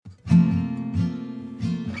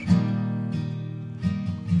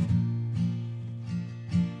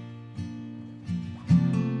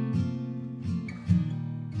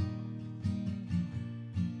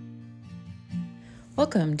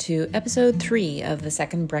Welcome to episode 3 of the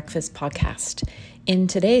Second Breakfast podcast. In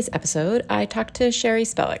today's episode, I talked to Sherri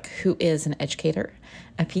Spelic, who is an educator,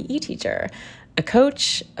 a PE teacher, a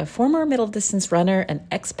coach, a former middle distance runner, an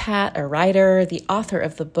expat, a writer, the author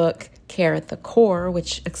of the book Care at the Core,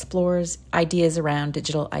 which explores ideas around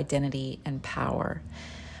digital identity and power.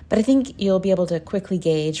 But I think you'll be able to quickly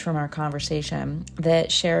gauge from our conversation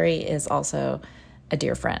that Sherri is also a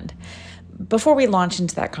dear friend. Before we launch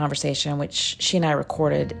into that conversation, which she and I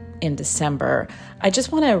recorded in December, I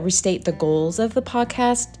just want to restate the goals of the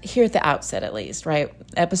podcast here at the outset, at least, right?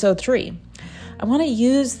 Episode 3. I want to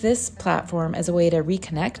use this platform as a way to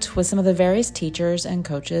reconnect with some of the various teachers and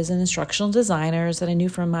coaches and instructional designers that I knew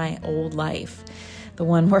from my old life, the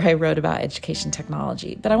one where I wrote about education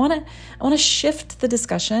technology. But I want to shift the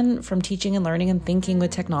discussion from teaching and learning and thinking with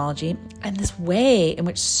technology and this way in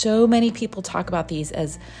which so many people talk about these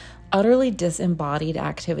as utterly disembodied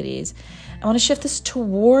activities. I want to shift this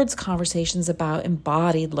towards conversations about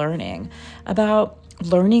embodied learning, about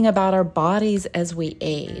learning about our bodies as we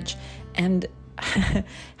age, and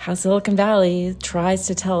how Silicon Valley tries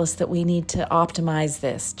to tell us that we need to optimize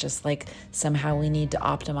this, just like somehow we need to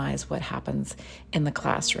optimize what happens in the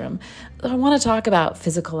classroom. I want to talk about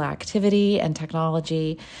physical activity and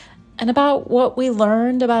technology, and about what we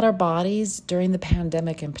learned about our bodies during the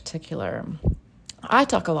pandemic in particular. I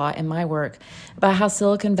talk a lot in my work about how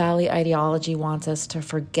Silicon Valley ideology wants us to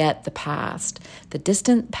forget the past, the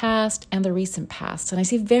distant past and the recent past. And I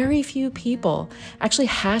see very few people actually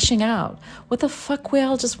hashing out what the fuck we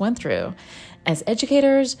all just went through as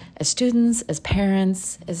educators, as students, as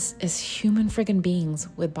parents, as human friggin' beings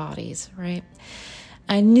with bodies, right?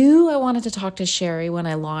 I knew I wanted to talk to Sherri when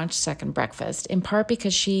I launched Second Breakfast, in part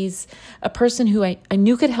because she's a person who I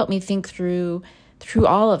knew could help me think through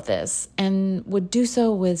all of this and would do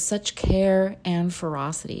so with such care and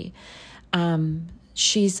ferocity.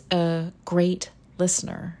 She's a great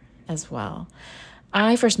listener as well.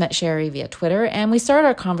 I first met Sherri via Twitter, and we started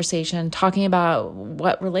our conversation talking about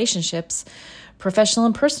what relationships, professional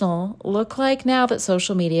and personal, look like now that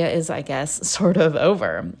social media is, I guess, sort of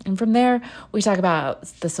over. And from there, we talk about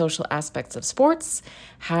the social aspects of sports,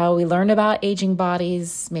 how we learn about aging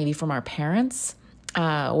bodies, maybe from our parents,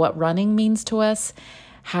 what running means to us,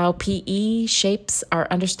 how PE shapes our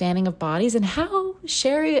understanding of bodies, and how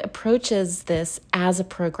Sherri approaches this as a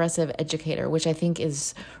progressive educator, which I think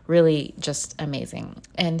is really just amazing.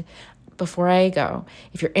 And before I go,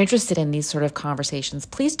 if you're interested in these sort of conversations,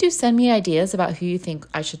 please do send me ideas about who you think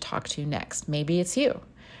I should talk to next. Maybe it's you,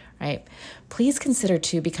 right? Please consider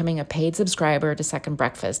too becoming a paid subscriber to Second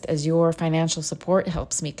Breakfast, as your financial support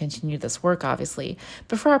helps me continue this work, obviously.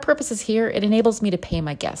 But for our purposes here, it enables me to pay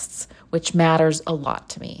my guests, which matters a lot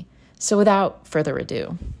to me. So without further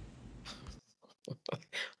ado.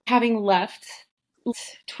 Having left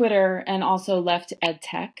Twitter and also left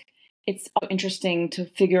EdTech, it's interesting to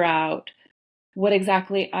figure out what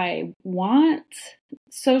exactly I want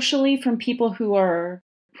socially from people who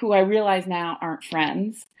I realize now aren't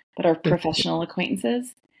friends, but are professional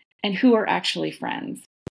acquaintances, and who are actually friends.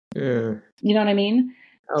 You know what I mean?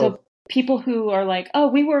 Oh. So people who are like, oh,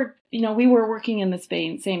 we were working in the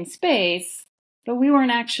same space, but we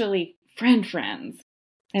weren't actually friends.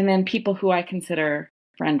 And then people who I consider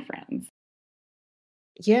friends.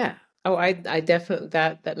 Yeah. Oh, I definitely,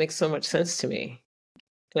 that makes so much sense to me.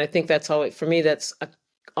 And I think that's always, for me, that's an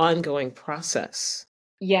ongoing process.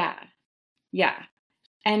 Yeah.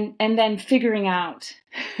 And then figuring out,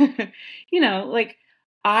 like,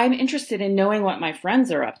 I'm interested in knowing what my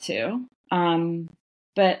friends are up to.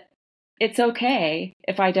 But it's okay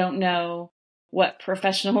if I don't know what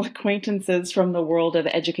professional acquaintances from the world of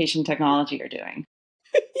education technology are doing.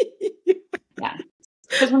 Yeah.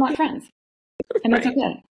 Because we're not friends. And that's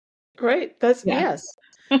okay. Right. Yes.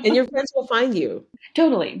 And your friends will find you.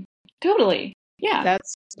 Totally. Yeah.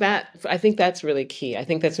 I think that's really key. I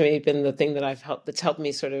think that's maybe been the thing that's helped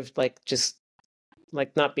me sort of just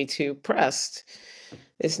not be too pressed,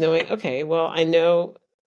 is knowing, okay, well, I know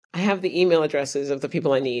I have the email addresses of the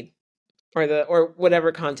people I need, or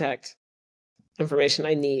whatever contact information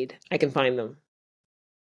I need. I can find them.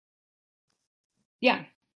 Yeah,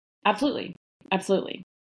 absolutely.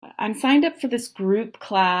 I'm signed up for this group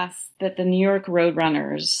class that the New York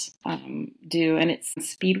Roadrunners do, and it's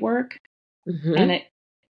speed work, and it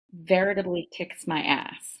veritably kicks my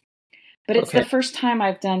ass. But it's the first time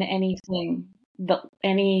I've done any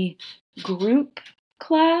group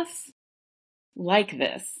class like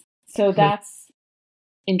this. So that's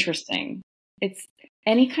interesting. It's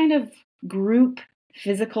any kind of group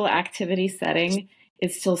physical activity setting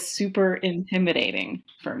is still super intimidating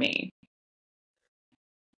for me.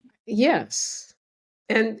 Yes.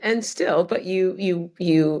 And still, but you've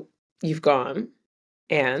gone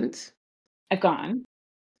and I've gone,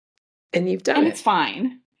 you've done and it. it's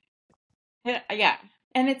fine. Yeah.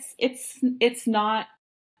 And it's not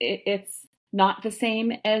the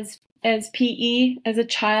same as PE as a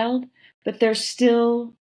child, but there's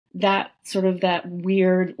still that sort of that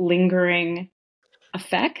weird lingering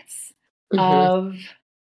effects Hmm. of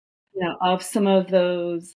of some of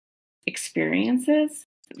those experiences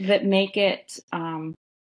that make it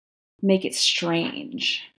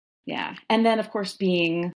strange. Yeah. And then of course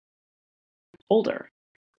being older,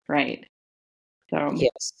 right? So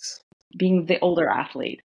Yes. being the older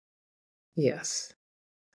athlete. Yes.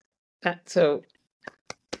 So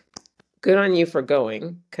good on you for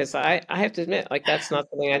going, because I have to admit, like, that's not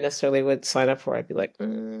something I necessarily would sign up for. I'd be like,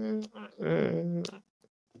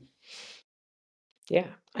 yeah,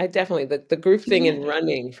 I definitely the group thing Yeah. in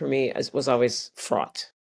running for me was always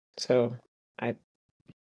fraught. So I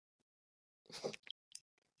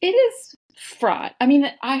It is fraught. I mean,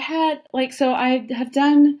 I have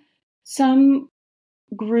done some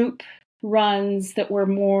group runs that were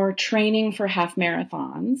more training for half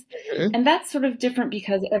marathons. Mhm. And that's sort of different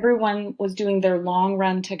because everyone was doing their long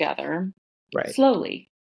run together Right. slowly.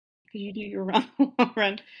 Because you do your long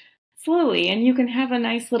run slowly, and you can have a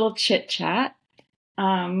nice little chit chat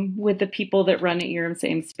with the people that run at your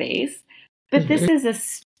same space. But Hmm. this is a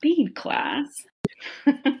speed class,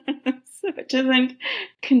 which isn't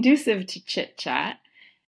conducive to chit chat.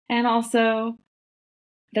 And also,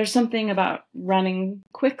 there's something about running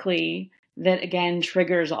quickly that again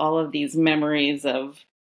triggers all of these memories of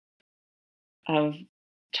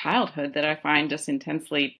childhood that I find just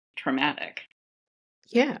intensely traumatic.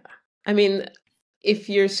 Yeah. I mean, if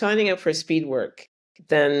you're signing up for speed work,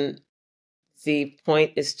 then the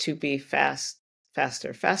point is to be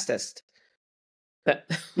faster, fastest. That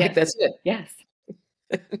like Yes. that's it. Yes.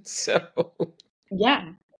 So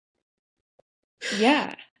Yeah.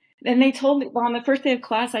 Yeah. And they told me, well, on the first day of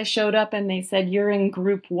class, I showed up and they said, "You're in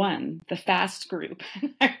group one, the fast group."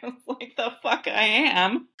 And I was like, "The fuck I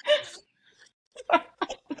am."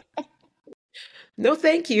 no,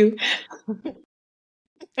 thank you.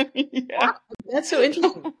 Yeah. Wow, that's so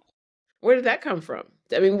interesting. Where did that come from?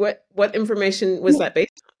 I mean, what information was that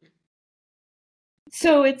based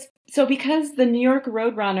So because the New York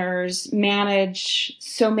Roadrunners manage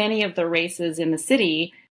so many of the races in the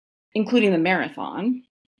city, including the marathon,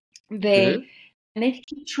 on? they and they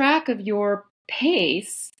keep track of your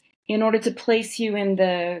pace in order to place you in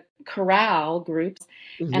the corral groups.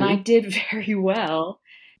 And I Hmm. did very well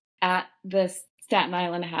at the Staten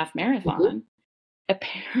Island half Hmm. marathon,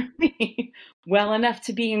 apparently well enough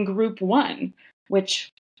to be in group one,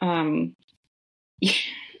 which,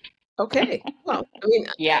 Okay. Well, I mean,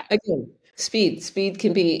 yeah, again, speed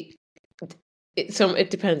can be it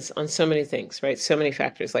depends on so many things, right? So many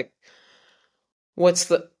factors. Like what's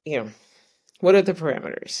what are the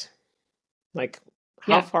parameters? Like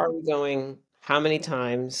how yeah, far are we going? How many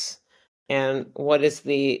times? And what is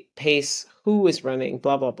the pace? Who is running?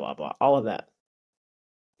 Blah blah blah blah. All of that.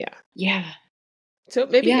 Yeah. yeah, So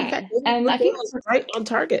maybe in fact yeah. maybe And we're I going think right on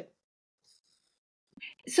target.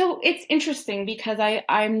 so it's interesting because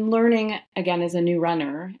I'm learning again as a new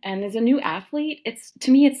runner and as a new athlete. It's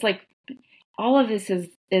to me, it's like all of this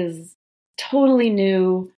is totally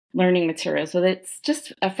new learning material. So it's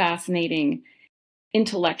just a fascinating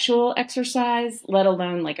intellectual exercise, let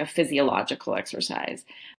alone like a physiological exercise.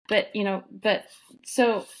 But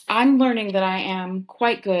so I'm learning that I am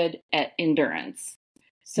quite good at endurance.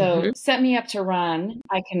 So Hmm. set me up to run.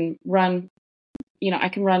 I can run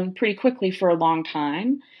pretty quickly for a long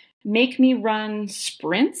time. Make me run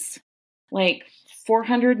sprints, like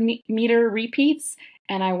 400-meter repeats,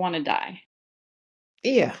 and I want to die.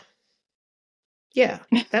 Yeah. Yeah,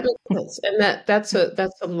 that makes sense, and that's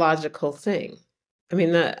a logical thing. I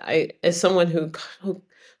mean, that I as someone who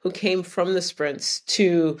came from the sprints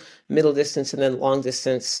to middle distance and then long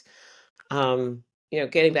distance,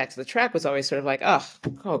 getting back to the track was always sort of like,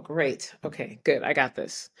 oh, great, okay, good, I got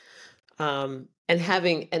this. And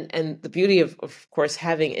having and the beauty of course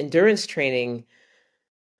having endurance training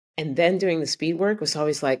and then doing the speed work was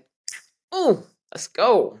always like, oh, let's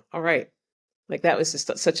go, all right. Like that was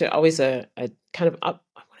just such a always a kind of up,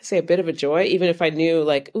 I want to say a bit of a joy, even if I knew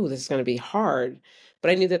like, oh, this is going to be hard.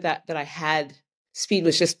 But I knew that I had speed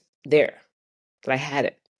was just there, that I had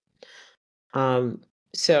it. Um,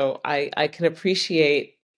 so I can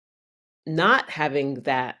appreciate not having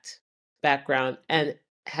that background and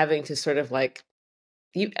having to sort of like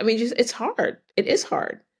I mean, just it's hard. It is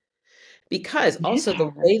hard because It is also the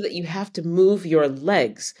hard. way that you have to move your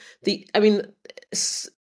legs. I mean,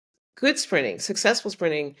 good sprinting, successful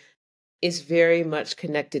sprinting is very much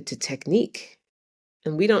connected to technique.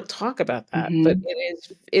 And we don't talk about that, but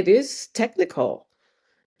Mm-hmm. it is technical.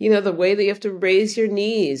 The way that you have to raise your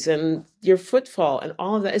knees and your footfall and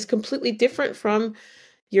all of that is completely different from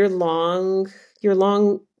your long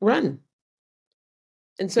run.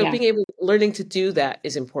 And so Yeah. learning to do that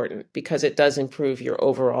is important because it does improve your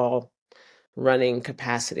overall running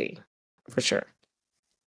capacity for sure.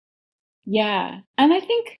 Yeah. And I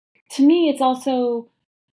think to me, it's also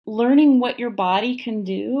learning what your body can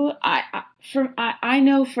do. I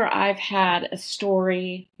know I've had a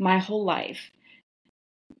story my whole life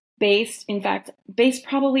based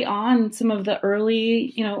probably on some of the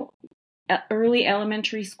early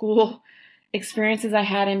elementary school experiences I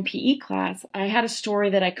had in PE class. I had a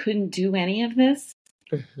story that I couldn't do any of this.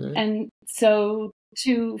 Mhm. And so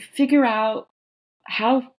to figure out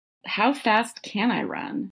how fast can I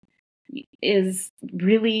run is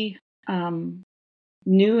really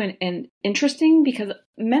new and interesting, because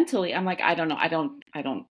mentally I'm like, I don't know, I don't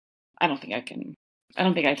think I can,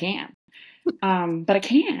 but I can.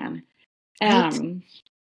 Right. Um,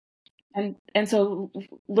 and so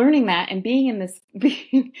learning that and being in this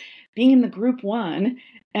being in the group one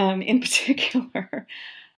in particular,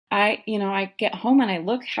 I get home and I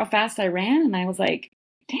look how fast I ran and I was like,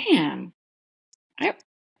 damn, I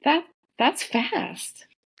that that's fast.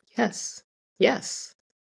 Yes. Yes.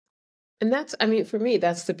 And I mean, for me,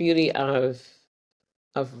 that's the beauty of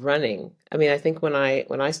running. I mean, I think when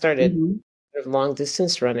I started Mm-hmm. sort of long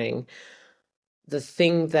distance running, the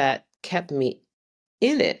thing that kept me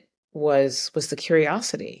in it was the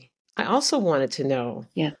curiosity. I also wanted to know,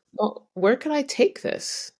 Yeah. well, where could I take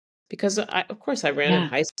this? Because of course, I ran in Yeah.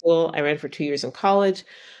 high school. I ran for 2 years in college,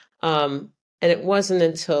 and it wasn't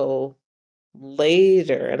until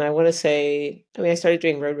later, and I want to say, I mean, I started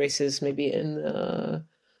doing road races maybe in the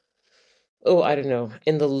I don't know,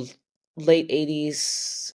 in the late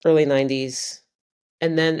 80s, early 90s,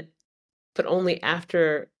 and then, but only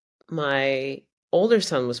after my older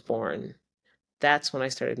son was born, that's when I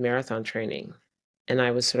started marathon training. And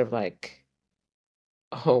I was sort of like,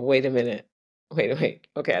 oh, wait a minute. Wait.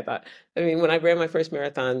 Okay, I mean, when I ran my first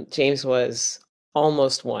marathon, James was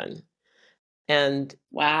almost one. And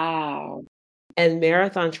Wow.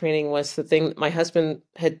 marathon training was the thing. My husband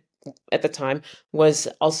had, at the time, was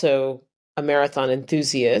also a marathon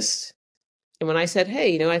enthusiast. And when I said,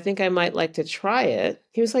 hey, I think I might like to try it,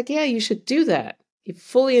 he was like, yeah, you should do that. He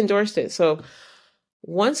fully endorsed it. So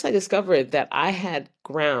once I discovered that I had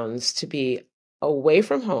grounds to be away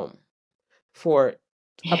from home for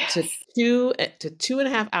up to Yes.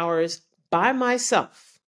 2.5 hours by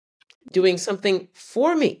myself, doing something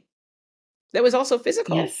for me that was also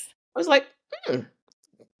physical, Yes. I was like, hmm,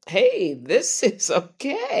 hey, this is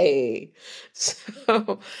okay.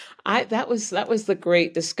 So that was the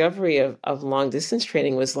great discovery of long distance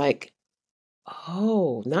training, was like,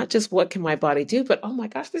 oh, not just what can my body do, but oh my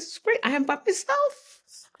gosh, this is great. I am by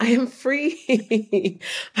myself. I am free.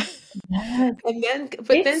 Yes. And then, but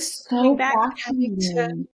then It's still coming so back and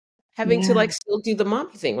fascinating. having to Yeah. like still do the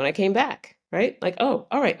mommy thing when I came back, right? Like, oh,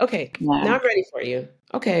 all right, okay, now Yeah. I'm ready for you.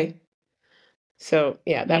 Okay. So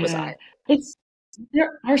yeah, that was Yeah. I. It's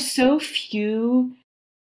There are so few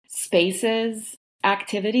spaces,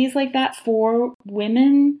 activities like that for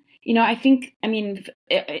women. I think, I mean,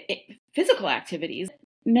 physical activities.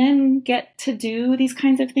 Men get to do these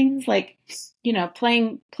kinds of things, like,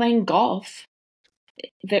 playing golf.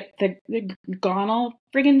 They're gone all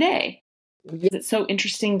friggin' day. Yeah. It's so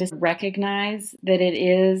interesting to recognize that it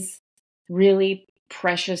is really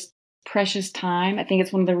precious time. I think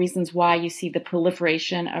it's one of the reasons why you see the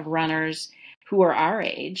proliferation of runners who are our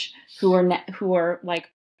age, who are like,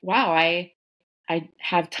 wow, I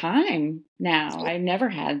have time now. I never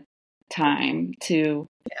had time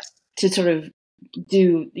Yes. to sort of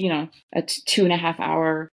do, a 2.5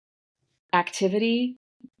 hour activity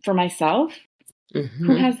for myself.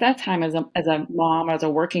 Who Hmm. has that time as a mom, as a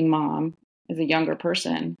working mom, as a younger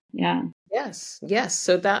person? Yeah. Yes. Yes.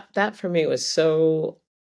 So that for me was so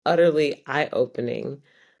utterly eye-opening.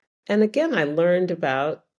 And again, I learned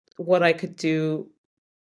about what I could do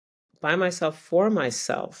by myself for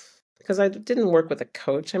myself, because I didn't work with a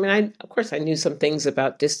coach. I mean, of course I knew some things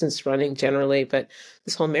about distance running generally, but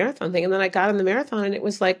this whole marathon thing, and then I got in the marathon and it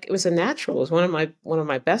was like it was a natural. It was one of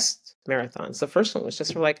my best marathons. The first one was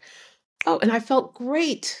just for like, oh, and I felt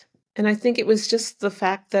great. And I think it was just the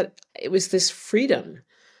fact that it was this freedom,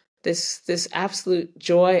 this absolute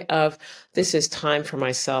joy of, this is time for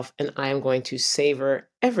myself and I am going to savor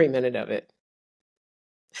every minute of it.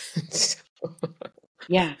 So,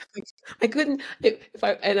 Yeah. I couldn't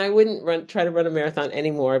I wouldn't try to run a marathon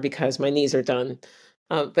anymore because my knees are done.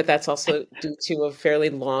 But that's also due to a fairly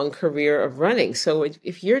long career of running. So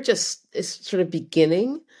if you're just is sort of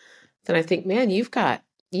beginning, then I think, man, you've got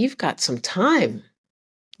some time.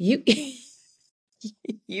 You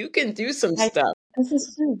you can do some I, stuff. this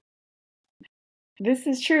is true. This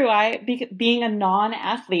is true. Being a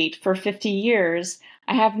non-athlete for 50 years,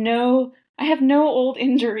 I have no old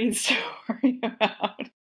injuries to worry about.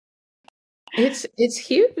 It's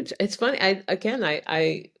huge. It's funny.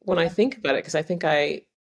 I when I think about it, because I think I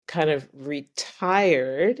kind of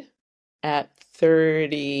retired at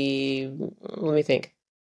 30, let me think,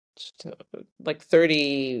 so, like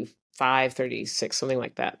 35, 36, something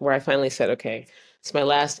like that, where I finally said, okay, it's my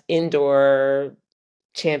last indoor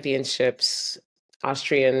championships,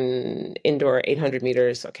 Austrian indoor 800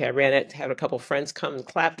 meters. Okay, I ran it, had a couple friends come and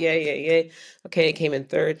clap. Yay, yay, yay. Okay, it came in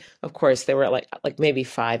third. Of course, there were like maybe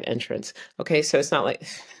five entrants. Okay, so it's not like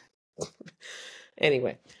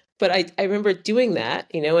anyway. But I remember doing that,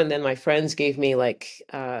 and then my friends gave me like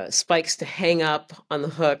spikes to hang up on the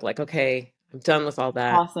hook, like, okay, I'm done with all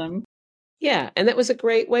that. Awesome. Yeah, and that was a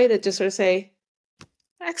great way to just sort of say,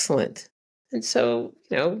 excellent. And so,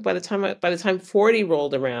 by the time 40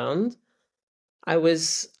 rolled around, I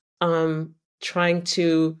was trying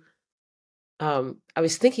to I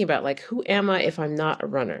was thinking about like who am I if I'm not a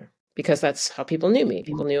runner? Because that's how people knew me.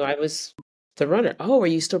 People knew I was the runner. Oh, are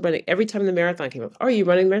you still running? Every time the marathon came up, are you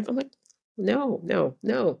running the marathon? I'm like, no, no,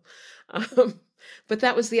 no. Um, but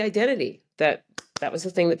that was the identity. That was the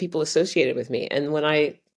thing that people associated with me. And when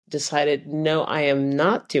I decided, no, I am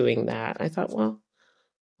not doing that, I thought, well,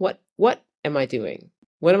 what am I doing?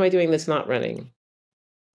 What am I doing that's not running?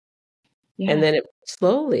 And Yeah. then it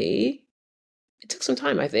took some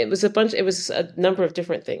time. I think it was a number of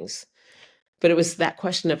different things. But it was that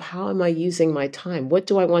question of how am I using my time? What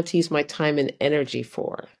do I want to use my time and energy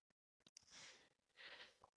for?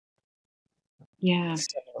 Yeah.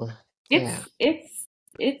 So, It's yeah. it's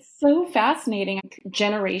it's so fascinating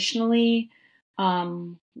generationally,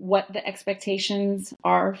 what the expectations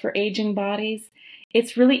are for aging bodies.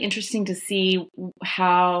 It's really interesting to see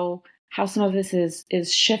how some of this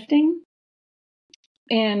is shifting.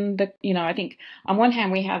 And I think on one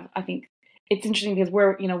hand I think it's interesting because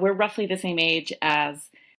we're roughly the same age as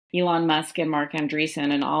Elon Musk and Mark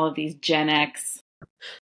Andreessen and all of these Gen X Wow.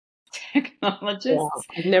 technologists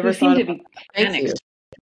I've who never seem thought to about be that. Thank you. panicked.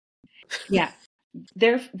 Yeah,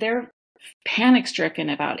 they're panic stricken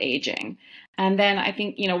about aging. And then I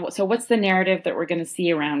think, so what's the narrative that we're going to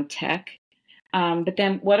see around tech? But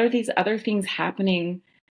then what are these other things happening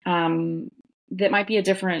that might be a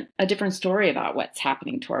different story about what's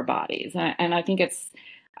happening to our bodies? And I think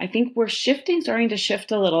we're starting to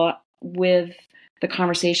shift a little with the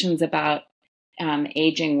conversations about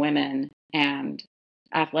aging women and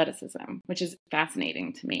athleticism, which is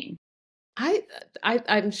fascinating to me. I,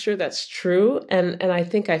 I'm sure that's true, and I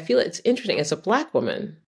think I feel it's interesting as a Black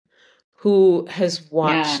woman who has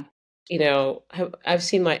watched, Yeah. I've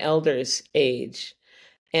seen my elders age,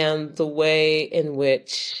 and the way in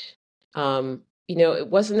which, it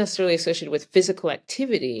wasn't necessarily associated with physical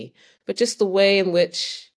activity, but just the way in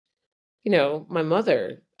which, my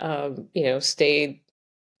mother, stayed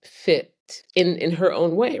fit in her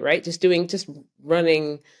own way, right? Just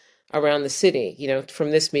running around the city,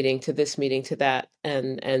 from this meeting to this meeting to that,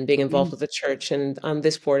 and being involved Mm. with the church and on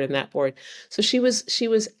this board and that board. So she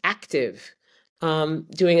was active,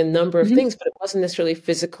 doing a number of Mhm. things, but it wasn't necessarily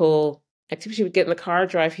physical activity. She would get in the car,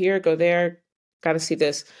 drive here, go there, got to see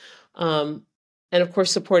this. Um, and of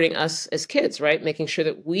course, supporting us as kids, right? Making sure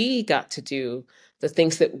that we got to do the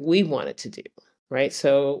things that we wanted to do, right?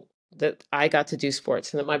 So that I got to do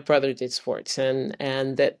sports and that my brother did sports and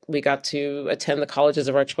that we got to attend the colleges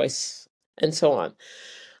of our choice and so on.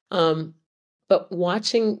 Um, but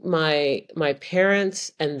watching my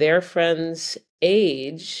parents and their friends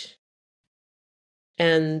age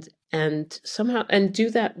and do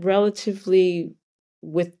that relatively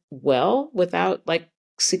without like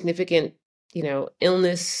significant,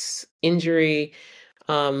 illness, injury.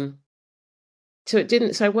 Um,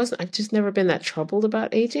 I've just never been that troubled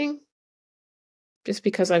about aging just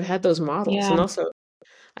because I've had those models. Yeah. And also,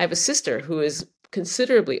 I have a sister who is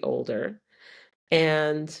considerably older,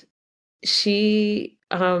 and she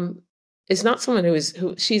is not someone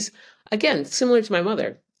who she's again similar to my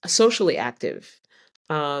mother, socially active,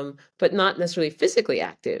 but not necessarily physically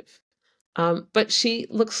active. But she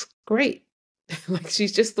looks great, like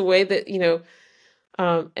she's just the way that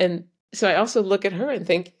and so I also look at her and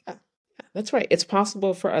think, "Yeah, that's right. It's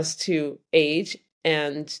possible for us to age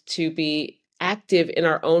and to be active in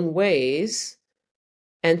our own ways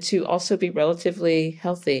and to also be relatively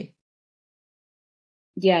healthy.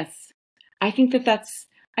 Yes. I think that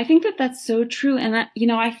that's so true. And that,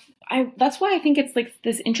 that's why I think it's like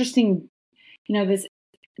this interesting, this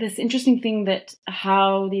interesting thing that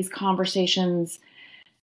how these conversations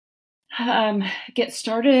get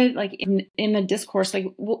started, like in the discourse, like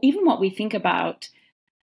even what we think about,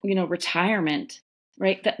 retirement,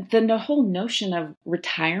 right? The whole notion of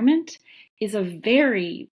retirement is a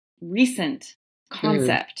very recent Mm,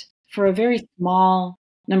 concept for a very small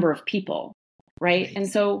number of people, right? And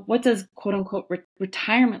right. so, what does quote unquote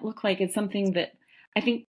retirement look like? Is something that I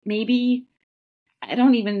think maybe I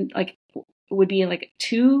don't even like would be like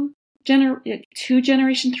two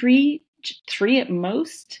generation three at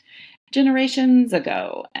most generations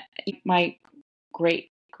ago. My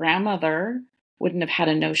great grandmother wouldn't have had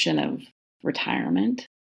a notion of retirement.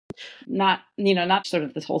 Not sort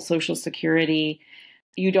of this whole social security.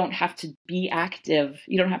 You don't have to be active.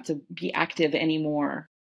 You don't have to be active anymore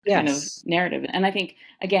kind of Yes. narrative. And I think,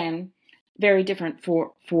 again, very different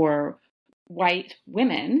for white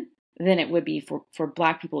women than it would be for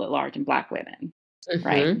Black people at large and Black women.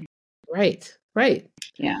 Right. Hmm. Right. Right.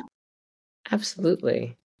 Yeah.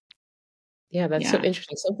 Absolutely. Yeah, that's so Yeah.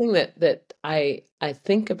 interesting. Something that I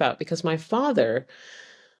think about because my father,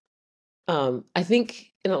 I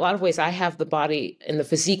think in a lot of ways I have the body and the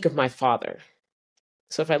physique of my father.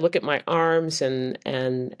 So if I look at my arms and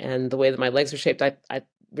the way that my legs are shaped, I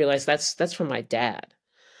realize that's from my dad.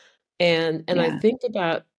 And I Yeah. think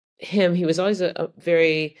about him. He was always a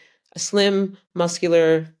slim,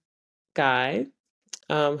 muscular guy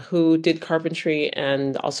who did carpentry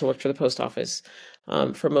and also worked for the post office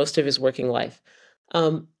for most of his working life.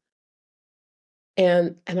 Um,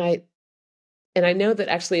 and I know that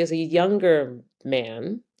actually as a younger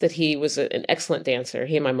man that he was an excellent dancer.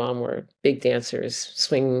 He and my mom were big dancers,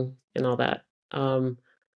 swing and all that,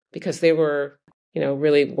 because they were,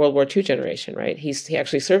 really World War II generation, right? He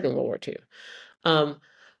actually served in World War II. Um,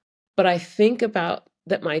 but I think about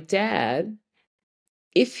that my dad,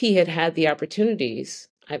 if he had had the opportunities,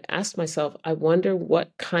 I've asked myself, I wonder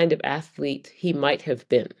what kind of athlete he might have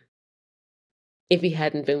been if he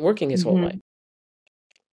hadn't been working his whole life. Hmm.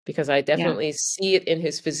 Because I Yeah. definitely see it in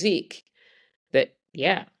his physique that,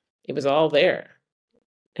 yeah, it was all there.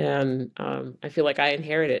 And I feel like I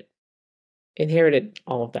inherited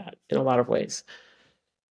all of that in a lot of ways.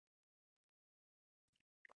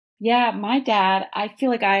 Yeah. My dad, I feel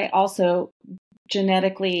like I also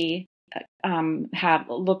genetically have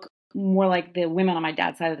look more like the women on my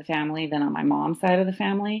dad's side of the family than on my mom's side of the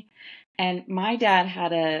family. And my dad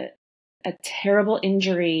had a terrible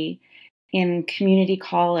injury in community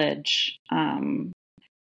college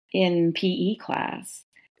in PE class.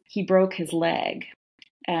 He broke his leg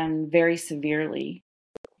and very severely,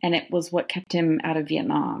 and it was what kept him out of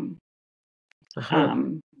Vietnam. Uh-huh.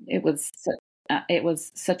 Um, it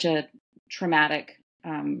was such a traumatic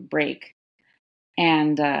break,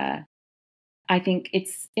 and I think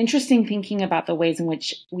it's interesting thinking about the ways in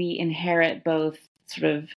which we inherit both sort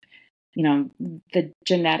of, the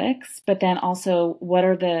genetics, but then also what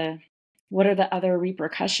are the other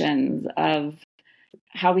repercussions of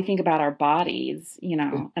how we think about our bodies,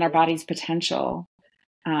 and our body's potential.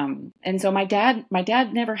 And so my dad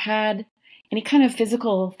never had any kind of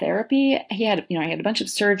physical therapy. He had a bunch of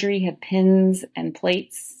surgery, he had pins and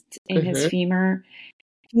plates in his Mm-hmm. femur,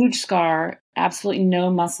 huge scar, absolutely no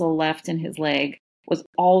muscle left in his leg, was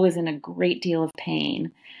always in a great deal of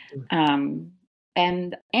pain. Um,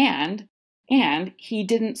 and he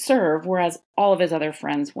didn't serve, whereas all of his other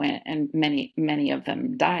friends went, and many of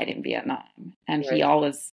them died in Vietnam, and he Right.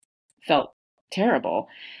 always felt terrible.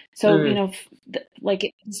 So, Mm.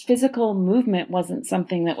 like his physical movement wasn't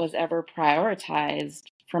something that was ever prioritized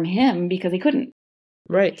from him because he couldn't.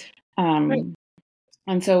 Right. Right. Um,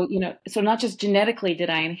 and so, so not just genetically did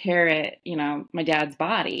I inherit, my dad's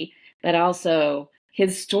body, but also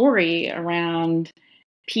his story around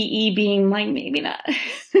PE being like maybe not,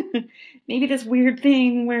 maybe this weird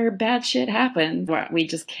thing where bad shit happens, where we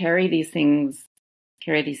just carry these things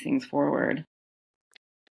forward.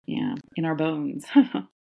 Yeah, in our bones.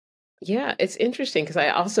 Yeah, it's interesting because I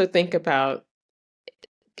also think about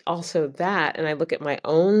also that, and I look at my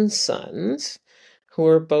own sons who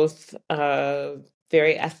are both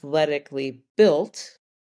very athletically built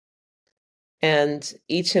and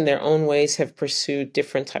each in their own ways have pursued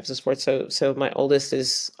different types of sports. So my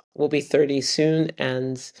oldest will be 30 soon,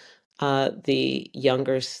 and my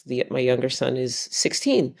younger son is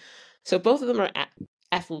 16. So both of them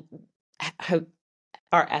ath- have,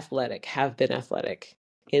 are athletic, have been athletic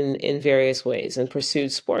in various ways and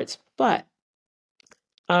pursued sports. But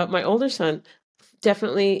my older son,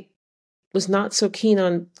 definitely was not so keen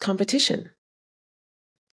on competition.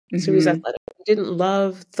 So he was Mm-hmm. athletic. He didn't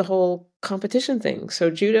love the whole competition thing. So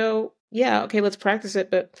judo, yeah, okay, let's practice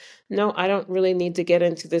it. But no, I don't really need to get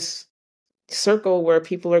into this circle where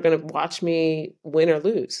people are going to watch me win or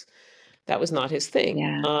lose. That was not his thing.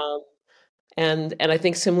 Yeah. And I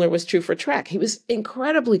think similar was true for track. He was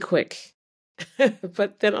incredibly quick,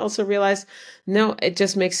 but then also realized, no, it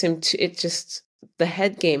just makes him. It just the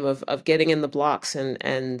head game of getting in the blocks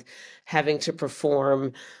and having to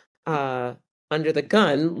perform uh, under the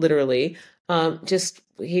gun, literally. Just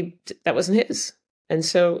he that wasn't his, and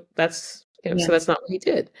so that's Yeah. so that's not what he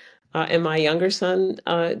did. And my younger son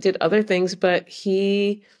did other things, but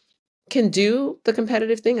he can do the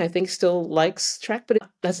competitive thing. I think still likes track, but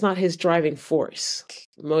that's not his driving force.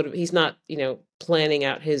 He's not, planning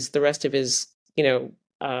out the rest of his,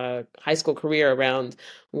 high school career around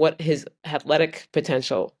what his athletic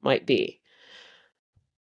potential might be.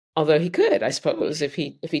 Although he could, I suppose, if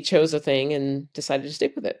he chose a thing and decided to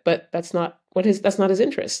stick with it. But that's not his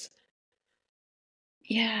interest.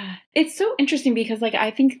 Yeah. It's so interesting because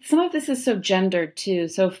I think some of this is so gendered too.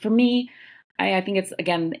 So for me, I think it's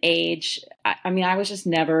again age. I mean, I was just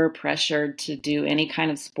never pressured to do any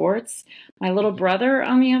kind of sports. My little brother,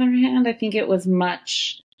 on the other hand, I think it was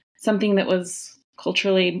much something that was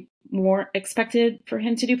culturally more expected for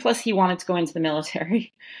him to do. Plus, he wanted to go into the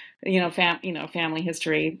military. Family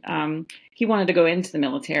history. He wanted to go into the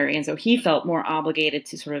military, and so he felt more obligated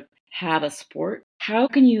to sort of have a sport. How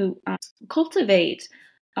can you cultivate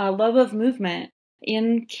a love of movement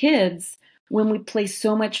in kids when we place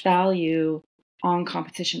so much value on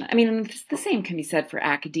competition? I mean, the same can be said for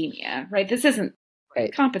academia, right? This isn't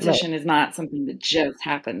Right. competition is not something that just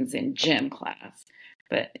happens in gym class,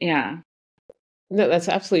 but yeah. No, that's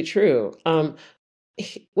absolutely true.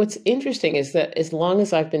 What's interesting is that as long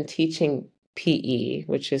as I've been teaching PE,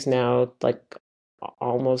 which is now like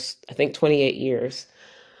almost, I think, 28 years,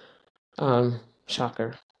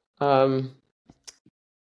 shocker. Um,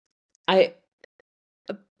 I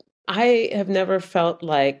I have never felt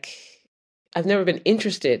like I've never been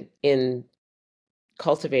interested in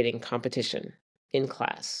cultivating competition in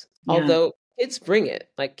class. Yeah. Although kids bring it,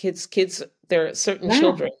 like kids, there are certain Yeah.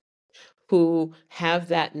 children who have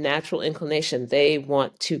that natural inclination. They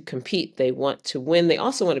want to compete, they want to win, they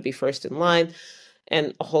also want to be first in line,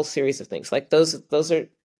 and a whole series of things. Like those are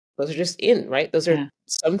just in, right? Those are Yeah.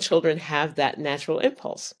 some children have that natural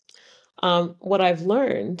impulse. What I've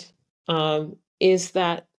learned is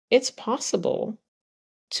that it's possible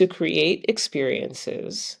to create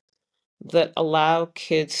experiences that allow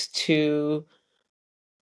kids to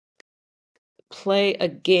play a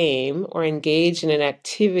game or engage in an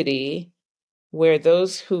activity where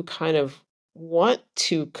those who kind of want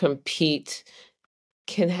to compete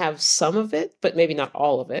can have some of it, but maybe not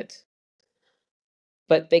all of it.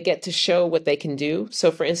 But they get to show what they can do. So,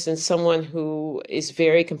 for instance, someone who is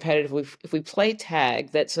very competitive, if we play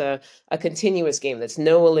tag, that's a continuous game, that's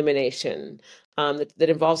no elimination, that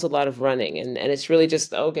involves a lot of running. And it's really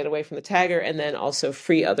just, oh, get away from the tagger and then also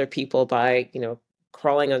free other people by,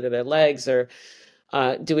 crawling under their legs or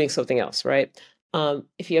doing something else, right?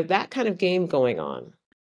 If you have that kind of game going on,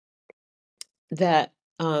 that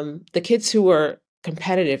the kids who are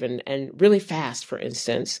competitive and really fast, for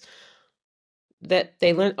instance, that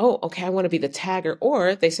they learn, oh, okay, I want to be the tagger,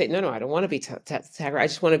 or they say, no, I don't want to be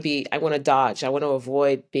tagger. I want to dodge. I want to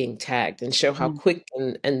avoid being tagged and show how Mm. quick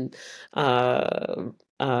and uh,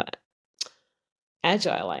 uh,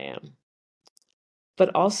 agile I am.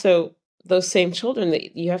 But also, those same children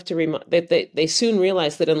that you have to remind that they soon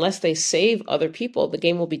realize that unless they save other people, the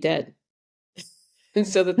game will be dead. And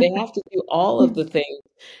so that they have to do all of the things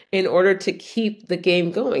in order to keep the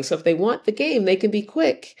game going. So if they want the game, they can be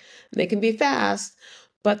quick, they can be fast,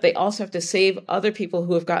 but they also have to save other people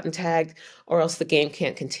who have gotten tagged, or else the game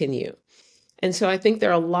can't continue. And so I think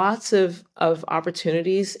there are lots of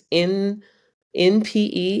opportunities in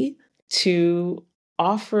PE to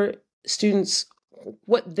offer students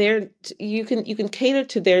what their you can cater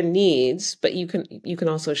to their needs, but you can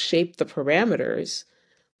also shape the parameters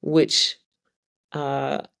which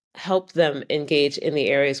uh, help them engage in the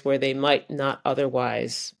areas where they might not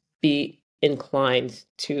otherwise be inclined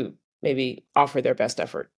to maybe offer their best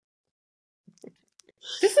effort.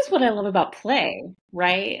 This is what I love about play,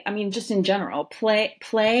 right? I mean, just in general, play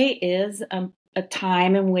is a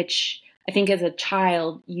time in which I think as a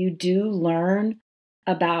child you do learn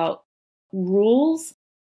about rules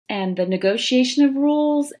and the negotiation of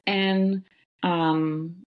rules and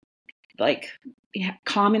um, like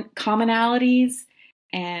commonalities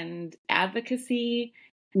and advocacy,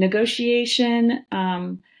 negotiation.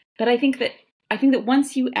 But I think that I think that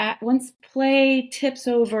once play tips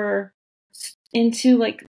over into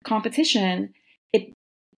like competition,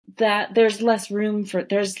 there's less room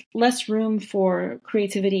for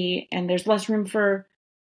creativity, and there's less room for,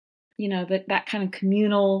 that kind of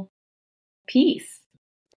communal piece.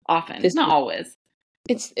 Often, not always.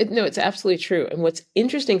 It's absolutely true. And what's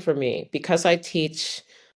interesting for me, because I teach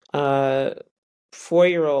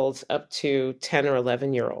 4-year-olds up to 10 or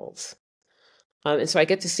 11-year-olds, and so I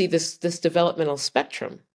get to see this developmental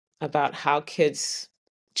spectrum about how kids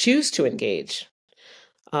choose to engage.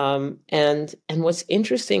 And what's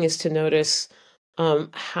interesting is to notice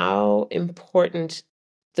how important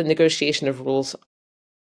the negotiation of rules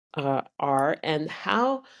are, and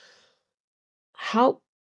how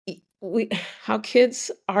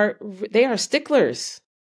kids are. They are sticklers.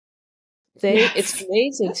 Yes. It's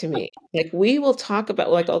amazing to me. Like, we will talk about,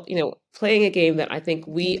 like, playing a game that I think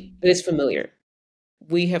is familiar.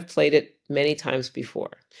 We have played it many times before.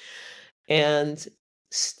 And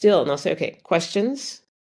still, and I'll say, okay, questions,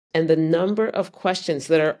 and the number of questions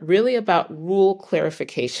that are really about rule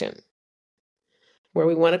clarification, where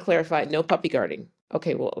we want to clarify no puppy guarding.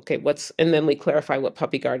 Okay, well, okay, and then we clarify what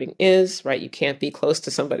puppy guarding is, right? You can't be close to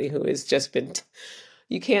somebody who has just been,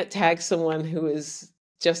 you can't tag someone who is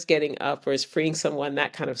just getting up or is freeing someone,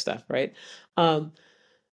 that kind of stuff, right?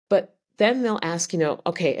 But then they'll ask,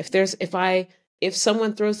 okay, if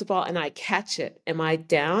someone throws the ball and I catch it, am I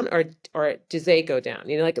down, or do they go down?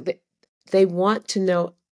 Like they want to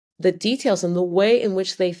know the details and the way in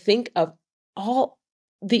which they think of all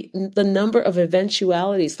the number of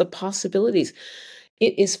eventualities, the possibilities.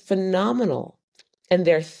 It is phenomenal. And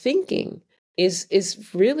their thinking is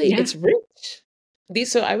really, it's rich.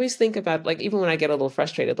 So I always think about, like, even when I get a little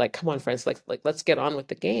frustrated, like, come on, friends, like let's get on with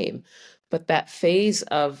the game. But that phase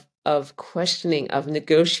of questioning, of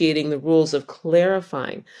negotiating the rules, of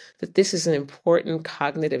clarifying that this is an important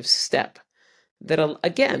cognitive step that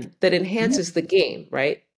enhances the game,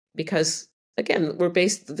 right? Because again,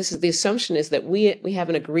 the assumption is that we have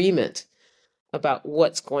an agreement about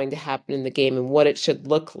what's going to happen in the game and what it should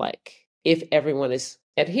look like if everyone is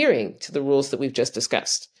adhering to the rules that we've just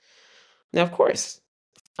discussed. Now, of course,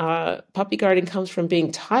 puppy guarding comes from being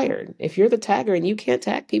tired. If you're the tagger and you can't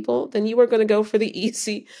tag people, then you are going to go for the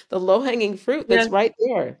easy, the low-hanging fruit that's right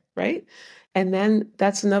there, right? And then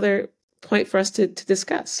that's another point for us to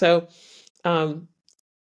discuss. So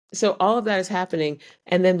all of that is happening,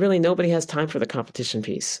 and then really nobody has time for the competition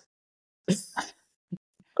piece.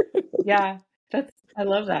 Yeah, I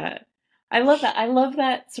love that. I love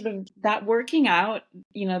that sort of that working out,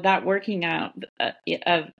 of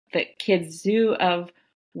that kids do, of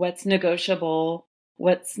what's negotiable,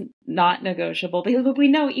 what's not negotiable. Because we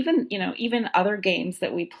know, even other games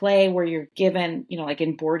that we play where you're given, like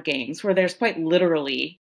in board games, where there's quite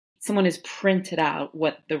literally someone has printed out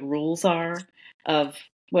what the rules are of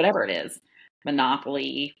whatever it is,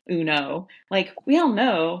 Monopoly, Uno. Like, we all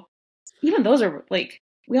know, even those are like,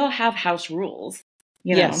 we all have house rules,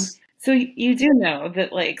 Yes. So you do know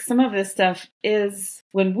that, like, some of this stuff is,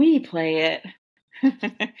 when we play it, there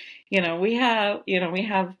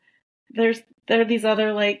are these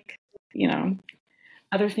other, like,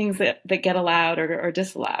 other things that get allowed or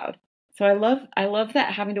disallowed. So I love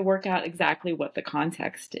that, having to work out exactly what the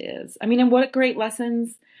context is. I mean, and what great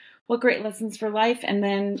lessons for life. And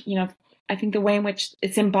then, I think the way in which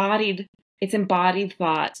it's embodied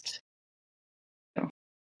thought.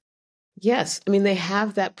 Yes, I mean, they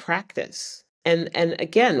have that practice. And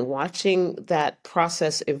again, watching that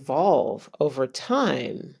process evolve over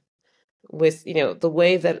time with, the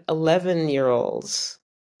way that 11-year-olds,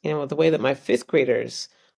 the way that my 5th graders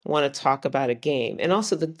want to talk about a game, and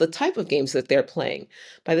also the type of games that they're playing.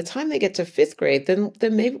 By the time they get to 5th grade,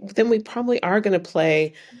 then we probably are going to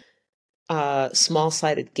play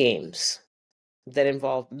small-sided games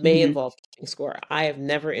that may involve keeping score. I have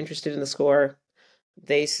never interested in the score.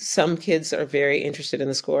 Some kids are very interested in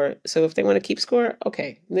the score. So if they want to keep score,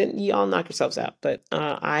 okay, then you all knock yourselves out. But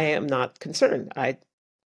I am not concerned.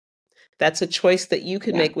 That's a choice that you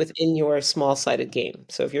can make within your small-sided game.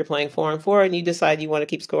 So if you're playing 4-on-4 and you decide you want to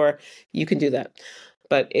keep score, you can do that.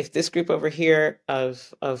 But if this group over here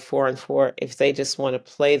of 4-on-4, if they just want to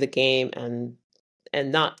play the game and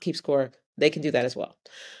not keep score, they can do that as well.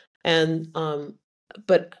 And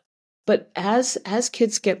but as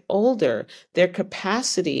kids get older, their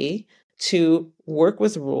capacity to work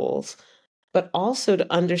with rules, but also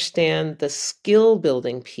to understand the skill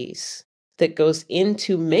building piece that goes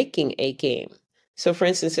into making a game. So for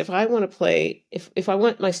instance, if I want to play, if I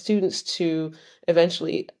want my students to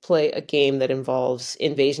eventually play a game that involves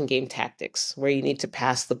invasion game tactics, where you need to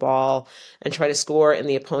pass the ball and try to score in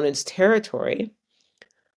the opponent's territory,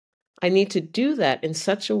 I need to do that in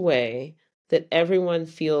such a way that everyone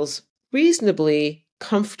feels reasonably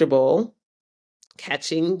comfortable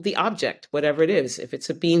catching the object, whatever it is, if it's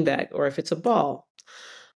a beanbag or if it's a ball,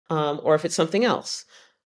 or if it's something else,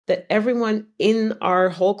 that everyone in our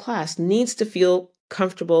whole class needs to feel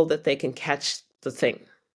comfortable that they can catch the thing.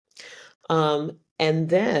 And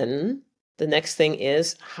then the next thing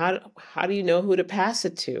is how do you know who to pass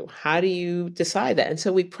it to? How do you decide that? And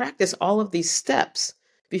so we practice all of these steps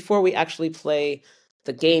before we actually play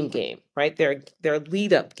the game, right? They're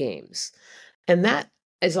lead up games. And that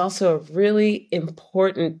is also a really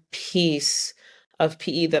important piece of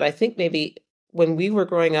PE that I think maybe when we were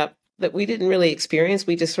growing up that we didn't really experience.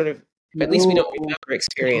 We just sort of, at least we don't No. remember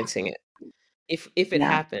experiencing it. If it Yeah.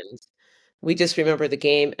 happened, we just remember the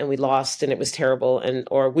game and we lost and it was terrible, and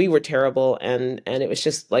or we were terrible and it was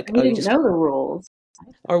just like, We oh, you didn't just, know the rules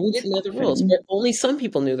or we didn't know the rules, often. or only some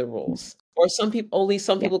people knew the rules, or only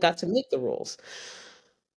some Yeah. people got to make the rules.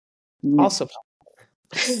 Yeah. Also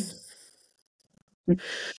possible.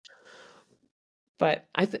 But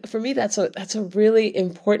for me, that's a really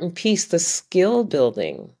important piece, the skill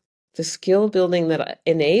building that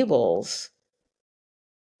enables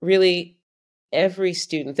really every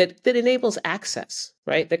student, that enables access,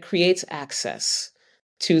 right? That creates access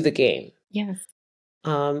to the game. Yes.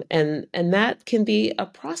 And that can be a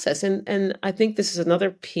process. And I think this is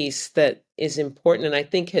another piece that is important, and I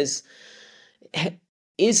think is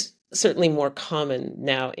certainly more common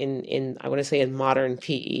now in I want to say in modern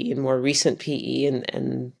PE, in more recent PE,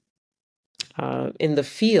 and in the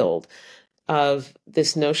field of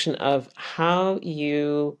this notion of how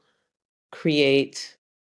you create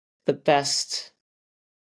the best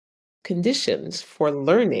conditions for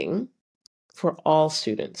learning for all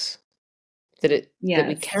students. That we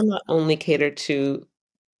Yes. cannot only cater to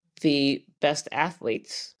the best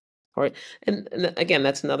athletes, or and again,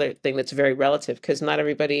 that's another thing that's very relative, because not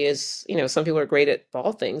everybody is, some people are great at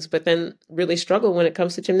ball things, but then really struggle when it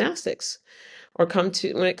comes to gymnastics, or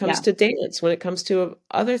when it comes Yeah. to dance, when it comes to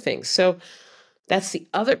other things. So that's the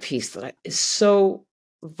other piece that is so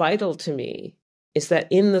vital to me, is that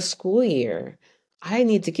in the school year, I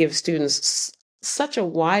need to give students such a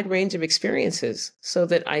wide range of experiences, so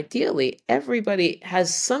that ideally everybody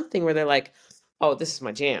has something where they're like, oh, this is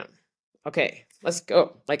my jam. Okay, let's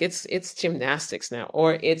go. Like it's gymnastics now,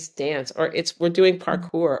 or it's dance, or we're doing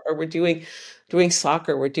parkour, or we're doing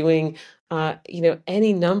soccer, we're doing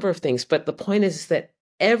any number of things. But the point is that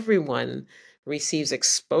everyone receives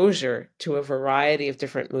exposure to a variety of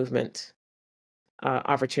different movement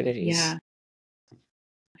opportunities. Yeah.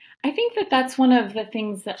 I think that that's one of the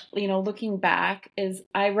things that, looking back, is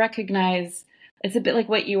I recognize it's a bit like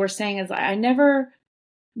what you were saying, is I never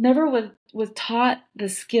was taught the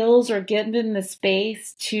skills or given the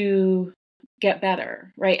space to get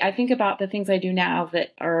better, right? I think about the things I do now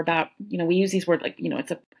that are about, we use these words like,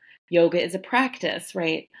 yoga is a practice,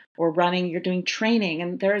 right? Or running, you're doing training.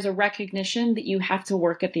 And there is a recognition that you have to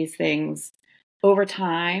work at these things over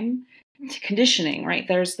time. Conditioning, right?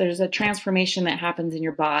 There's a transformation that happens in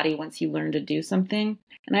your body once you learn to do something.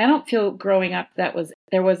 And I don't feel growing up that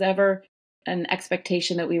there was ever an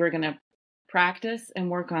expectation that we were going to practice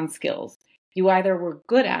and work on skills. You either were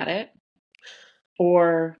good at it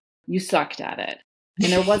or you sucked at it.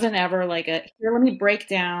 And there wasn't ever like here, let me break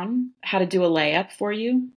down how to do a layup for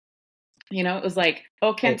you. It was like,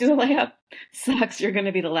 oh, can't Right. do a layup? Sucks. You're going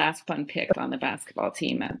to be the last one picked on the basketball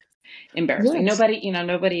team. That's embarrassing. Yes.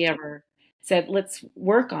 Nobody ever said, let's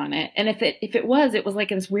work on it. And if it was like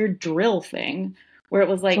this weird drill thing where it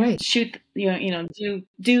was like, Right. shoot,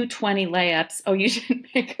 do 20 layups. Oh, you didn't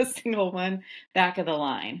make a single one back of the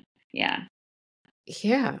line. Yeah.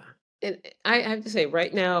 Yeah. And I have to say,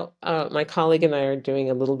 right now, my colleague and I are doing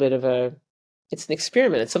a little bit of it's an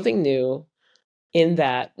experiment. It's something new, in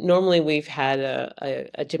that normally we've had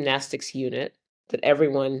a gymnastics unit that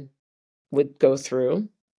everyone would go through.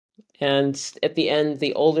 And at the end,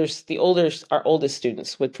 our oldest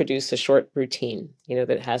students would produce a short routine,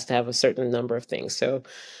 that has to have a certain number of things. So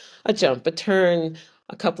a jump, a turn,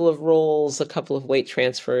 a couple of rolls, a couple of weight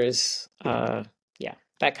transfers, yeah,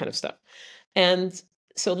 that kind of stuff. And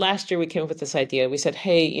so last year we came up with this idea. We said,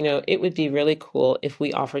 hey, it would be really cool if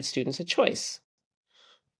we offered students a choice,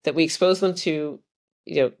 that we expose them to,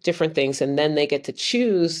 different things, and then they get to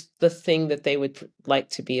choose the thing that they would like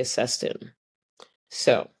to be assessed in.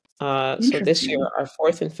 So this year, Interesting. our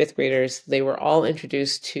fourth and fifth graders, they were all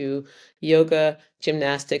introduced to yoga,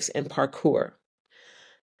 gymnastics, and parkour.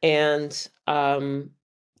 And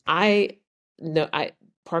I no, I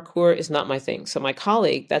parkour is not my thing. So my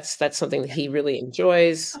colleague, that's something that he really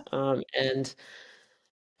enjoys.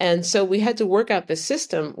 And so we had to work out this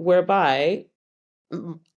system whereby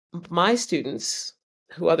m- my students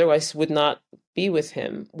who otherwise would not be with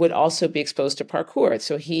him would also be exposed to parkour.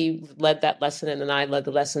 So he led that lesson, and then I led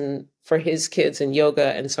the lesson for his kids in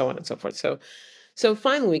yoga and so on and so forth. So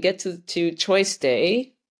finally we get to choice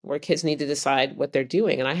day where kids need to decide what they're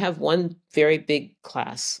doing. And I have one very big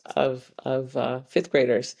class of fifth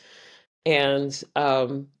graders. And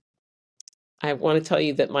I want to tell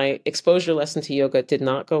you that my exposure lesson to yoga did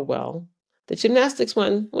not go well. The gymnastics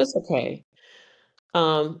one was okay.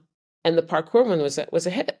 Um, and the parkour one was a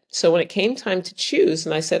hit. So when it came time to choose,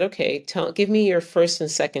 and I said, okay, give me your first and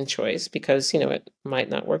second choice, because it might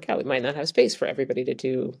not work out. We might not have space for everybody to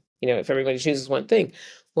do, if everybody chooses one thing.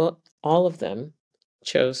 Well, all of them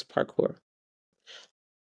chose parkour.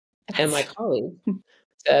 And my colleague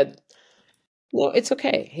said, no, it's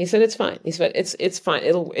okay. He said, it's fine. He said, it's fine.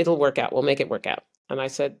 It'll work out. We'll make it work out. And I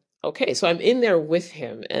said, okay. So I'm in there with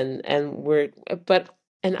him, and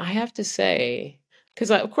I have to say, because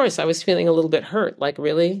of course I was feeling a little bit hurt. Like,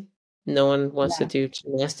 really, no one wants to Yeah. do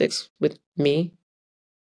gymnastics with me.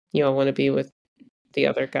 You all want to be with the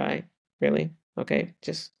other guy, really? Okay,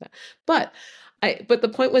 just that. But but the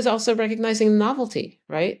point was also recognizing novelty,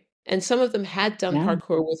 right? And some of them had done Yeah.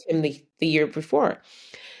 parkour with him the year before.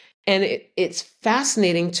 And it's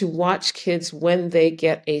fascinating to watch kids when they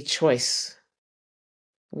get a choice,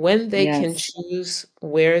 when they can Yes. choose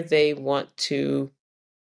where they want to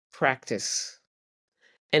practice.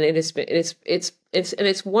 And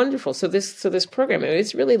it's wonderful. So this program, I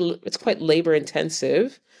mean, it's quite labor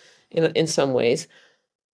intensive in some ways,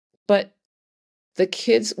 but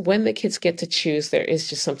when the kids get to choose, there is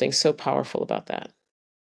just something so powerful about that.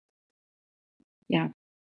 Yeah.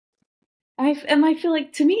 I feel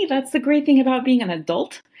like, to me, that's the great thing about being an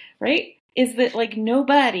adult, right? Is that, like,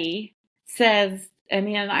 nobody says, I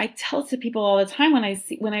mean, and I tell to people all the time when I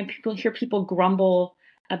hear people grumble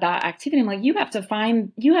about activity, I'm like, you have to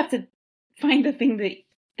find the thing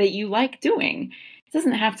that you like doing. It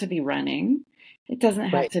doesn't have to be running. It doesn't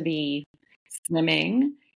have Right. to be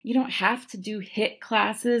swimming. You don't have to do HIIT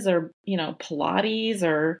classes or, Pilates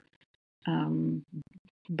or um,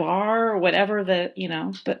 bar or whatever but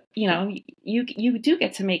you do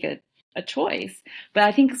get to make a choice. But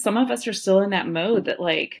I think some of us are still in that mode that,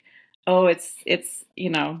 like, oh, it's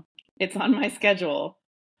on my schedule.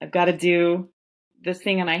 I've got to do this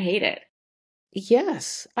thing and I hate it.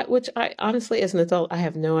 Yes, which I honestly, as an adult, I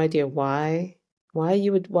have no idea why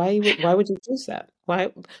would you choose that?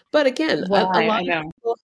 Why? But again, a Why? lot I of know.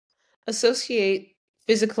 people associate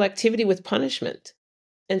physical activity with punishment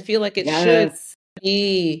and feel like it should Yes.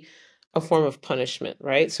 be a form of punishment,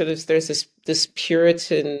 right? So there's this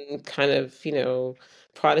Puritan kind of,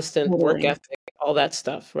 Protestant work Totally. ethic, all that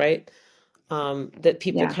stuff, right? That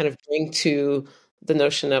people Yeah. kind of bring to the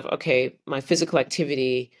notion of, okay, my physical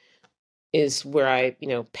activity is where I,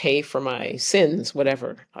 pay for my sins,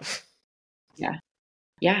 whatever. Yeah.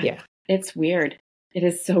 Yeah. Yeah. It's weird. It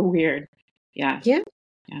is so weird. Yeah. Yeah.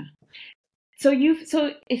 Yeah. So you've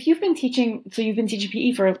been teaching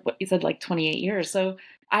PE for, what you said, like 28 years. So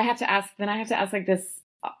I have to ask, like, this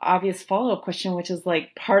obvious follow-up question, which is,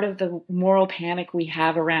 like, part of the moral panic we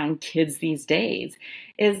have around kids these days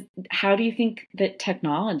is, how do you think that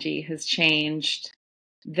technology has changed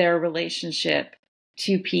their relationship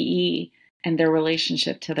to PE and their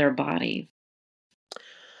relationship to their bodies?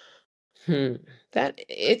 Hmm. That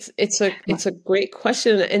it's a great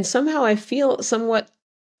question, and somehow I feel somewhat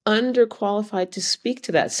underqualified to speak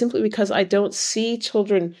to that simply because I don't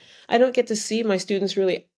get to see my students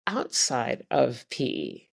really outside of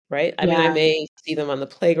PE, right? I mean, I Yeah. may see them on the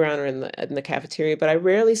playground or in the cafeteria, but I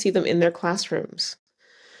rarely see them in their classrooms.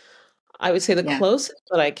 I would say the Yeah. closest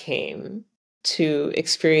that I came to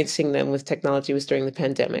experiencing them with technology was during the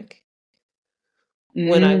pandemic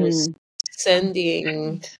when I was Mm. sending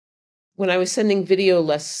Right. when I was sending video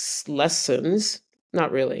lessons,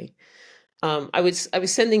 not really. I was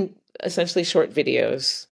sending essentially short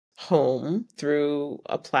videos home through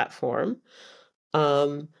a platform,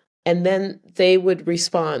 um, and then they would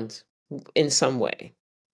respond in some way.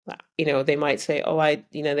 They might say, "Oh,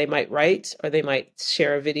 they might write, or they might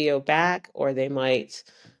share a video back, or they might,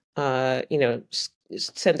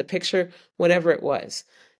 send a picture, whatever it was."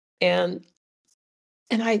 And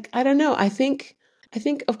I don't know. I think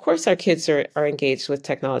of course our kids are engaged with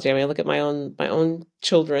technology. I mean, I look at my own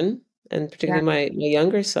children, and Yeah. particularly my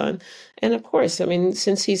younger son, and of course, I mean,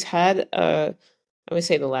 since he's had I would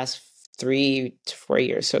say the last 3 to 4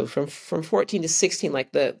 years. So from 14 to 16,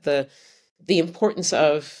 like the importance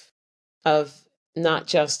of not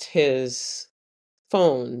just his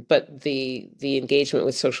phone, but the engagement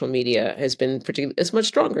with social media has been particularly is much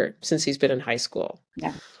stronger since he's been in high school.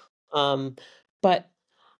 Yeah. But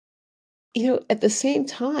at the same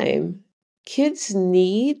time, kids'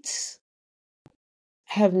 needs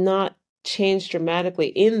have not changed dramatically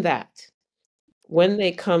in that when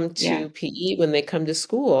they come Yeah. to PE, when they come to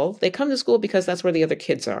school because that's where the other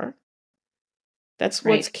kids are.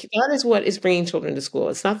 Right. That is what is bringing children to school.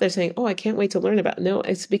 It's not they're saying, "Oh, I can't wait to learn about." No,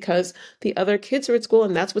 it's because the other kids are at school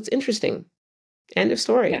and that's what's interesting. End of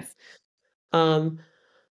story. Yes. Um,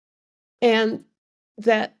 and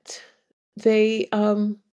that they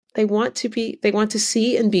want to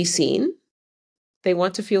see and be seen. They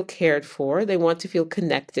want to feel cared for. They want to feel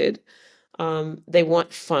connected. They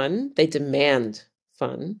want fun. They demand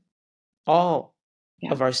fun. All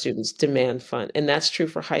Yeah. of our students demand fun, and that's true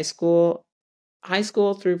for high school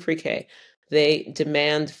through pre-K. They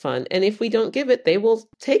demand fun, and if we don't give it, they will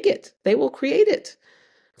take it. They will create it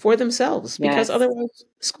for themselves because Yes. otherwise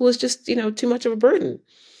school is just, too much of a burden.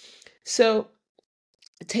 So,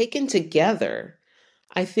 taken together,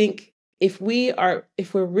 I think if we're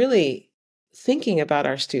really thinking about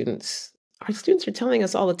our students are telling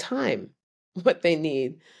us all the time what they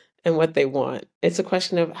need and what they want. It's a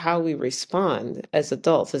question of how we respond as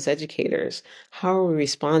adults, as educators. How are we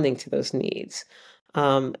responding to those needs?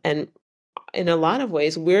 And in a lot of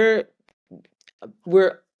ways, we're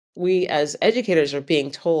we as educators are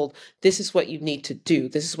being told this is what you need to do.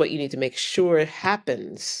 This is what you need to make sure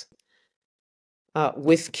happens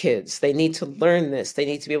with kids. They need to learn this. They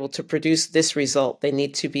need to be able to produce this result. They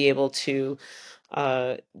need to be able to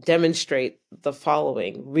demonstrate the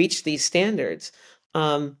following, reach these standards.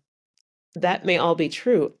 That may all be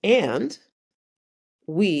true. And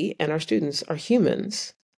we and our students are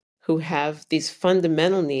humans who have these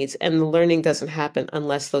fundamental needs, and the learning doesn't happen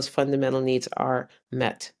unless those fundamental needs are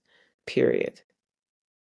met, period.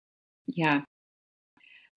 Yeah.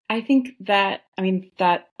 I think that,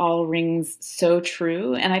 that all rings so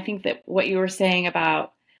true. And I think that what you were saying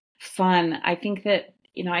about fun, I think that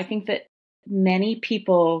many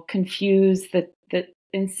people confuse that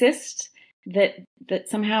insist that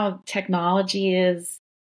somehow technology is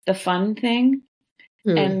the fun thing.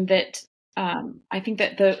 Hmm. And that I think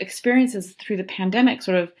that the experiences through the pandemic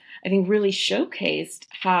sort of, I think, really showcased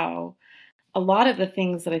how a lot of the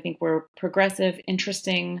things that I think were progressive,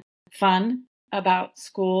 interesting, fun about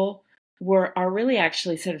school are really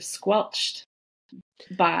actually sort of squelched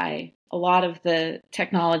by a lot of the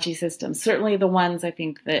technology systems. Certainly the ones I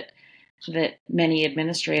think that many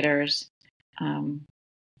administrators um,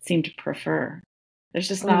 seem to prefer. There's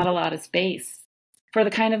just Oh, not a lot of space for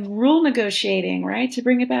the kind of rule negotiating, right? To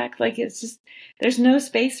bring it back, like it's just there's no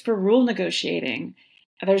space for rule negotiating.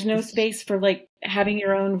 There's no space for like having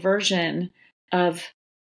your own version of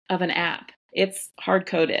an app. It's hard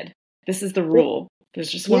coded. This is the rule. There's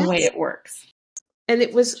just one way yes. it works. And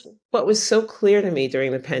it was what was so clear to me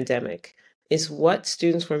during the pandemic is what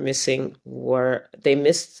students were missing were they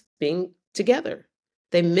missed being together.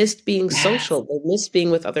 They missed being Yes. social. They missed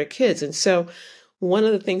being with other kids. And so one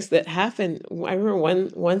of the things that happened, I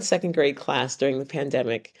remember one second grade class during the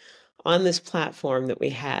pandemic on this platform that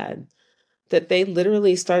we had, that they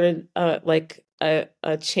literally started like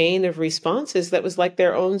a chain of responses that was like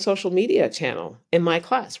their own social media channel in my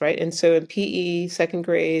class, right? And so in PE, second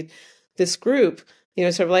grade, this group,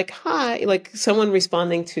 sort of like, hi, like someone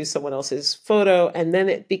responding to someone else's photo. And then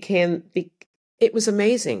it was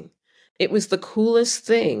amazing. It was the coolest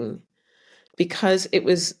thing because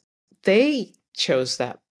they chose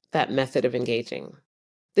that method of engaging.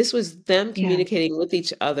 This was them Yeah. communicating with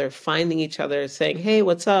each other, finding each other, saying, "Hey,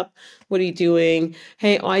 what's up? What are you doing?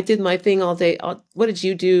 Hey, oh, I did my thing all day. Oh, what did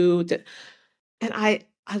you do?" And I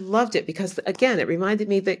loved it because again, it reminded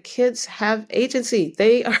me that kids have agency.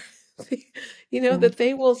 They are, Yeah. that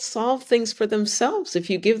they will solve things for themselves if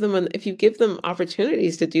you give them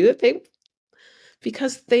opportunities to do it.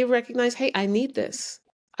 Because they recognize, "Hey, I need this.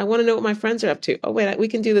 I want to know what my friends are up to. Oh, wait, we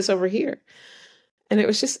can do this over here." And it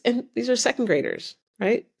was just, and these are second graders,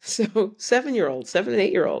 right? So 7-year-olds, 7 and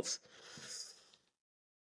 8-year-olds.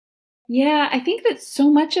 Yeah, I think that so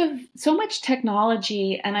much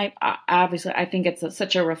technology, and obviously I think it's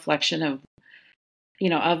such a reflection of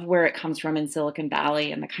of where it comes from in Silicon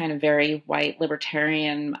Valley and the kind of very white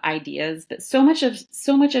libertarian ideas. But so much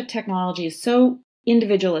of technology is so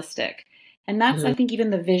individualistic, and that's I Mhm. think even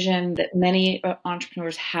the vision that many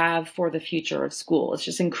entrepreneurs have for the future of school. It's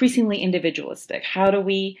just increasingly individualistic. How do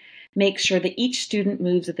we make sure that each student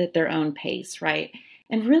moves at their own pace, right?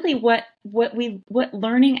 And really what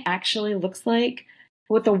learning actually looks like,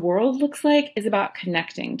 what the world looks like, is about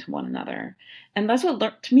connecting to one another. And that's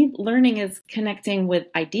what, to me, learning is connecting with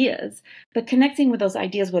ideas, but connecting with those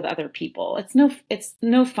ideas with other people. It's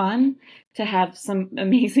no fun to have some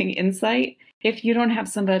amazing insight if you don't have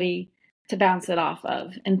somebody to bounce it off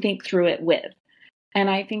of and think through it with. And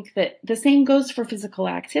I think that the same goes for physical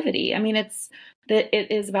activity. I mean, it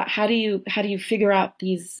is about how do you figure out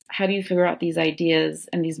these ideas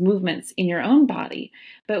and these movements in your own body,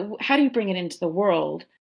 but how do you bring it into the world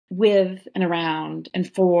with and around and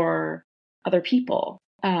for other people?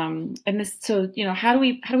 How do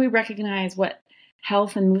we recognize what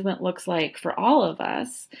health and movement looks like for all of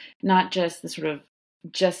us, not just the sort of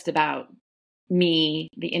just about me,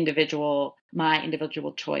 the individual, my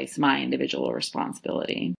individual choice, my individual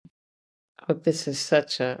responsibility. Oh, this is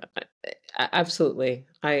absolutely.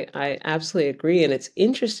 I absolutely agree. And it's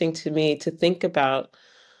interesting to me to think about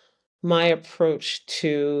my approach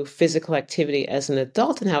to physical activity as an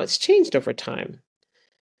adult and how it's changed over time.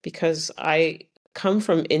 Because I come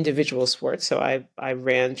from individual sports, so I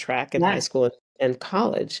ran track in high Yeah. school and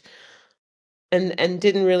college, and I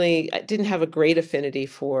didn't have a great affinity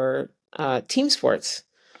for team sports.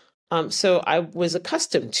 So I was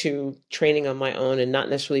accustomed to training on my own and not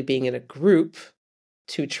necessarily being in a group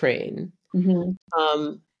to train. Mm-hmm.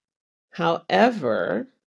 Um, However,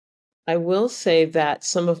 I will say that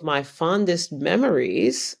some of my fondest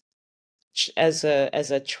memories as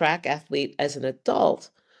a track athlete as an adult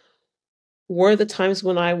were the times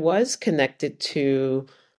when I was connected to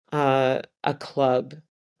a club,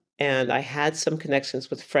 and I had some connections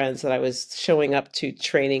with friends that I was showing up to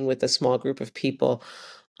training with a small group of people.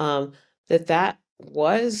 Um, it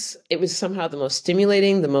was somehow the most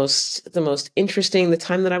stimulating, the most interesting, the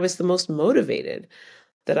time that I was the most motivated,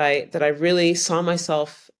 that I really saw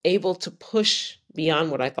myself able to push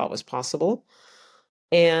beyond what I thought was possible,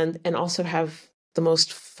 and also have the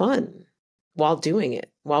most fun while doing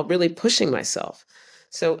it, while really pushing myself.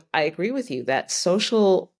 So I agree with you that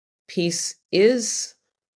social piece is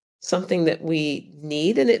something that we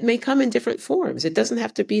need, and it may come in different forms. It doesn't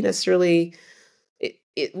have to be necessarily,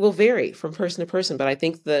 it will vary from person to person, but I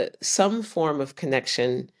think that some form of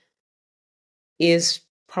connection is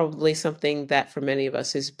probably something that for many of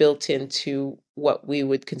us is built into what we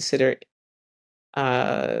would consider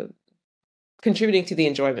uh, contributing to the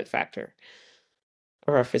enjoyment factor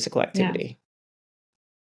of our physical Yeah. activity.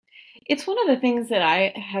 It's one of the things that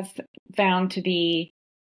I have found to be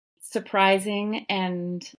surprising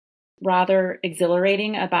and rather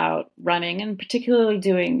exhilarating about running, and particularly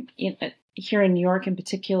doing here in New York in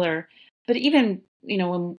particular, but even,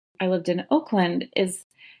 when I lived in Oakland, is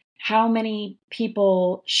how many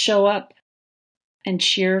people show up and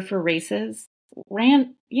cheer for races.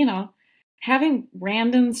 Having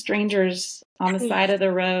random strangers on the side of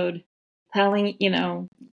the road telling,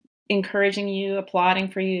 encouraging you, applauding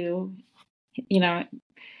for you, you know,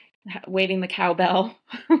 waving the cowbell,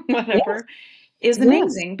 Yes, whatever, is yes,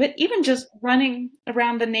 amazing. But even just running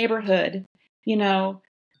around the neighborhood, you know,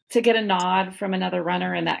 to get a nod from another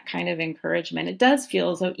runner and that kind of encouragement, it does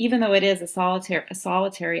feel as though, even though it is a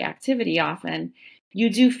solitary activity, often you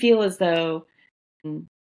do feel as though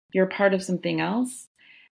you're part of something else.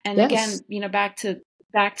 And yes. again, back to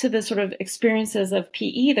the sort of experiences of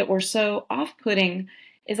PE that were so off-putting,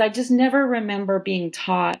 is I just never remember being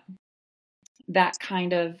taught that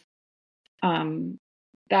kind of um,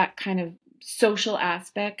 social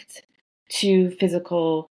aspect to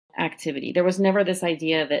physical activity. There was never this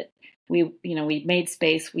idea that we made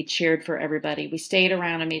space, we cheered for everybody, we stayed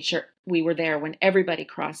around and made sure we were there when everybody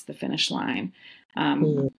crossed the finish line.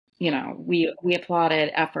 Mm, We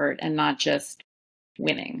applauded effort and not just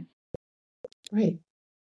winning. right.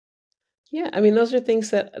 Yeah, I mean, those are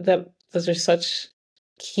things that those are such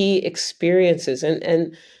key experiences,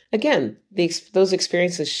 and again, those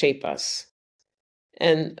experiences shape us.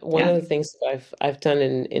 And one Yeah. of the things that I've done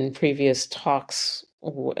in previous talks,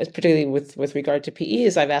 particularly with regard to PE,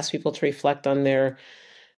 is I've asked people to reflect on their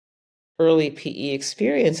early PE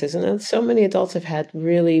experiences, and so many adults have had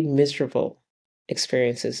really miserable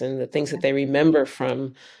experiences, and the things that they remember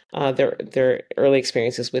from their early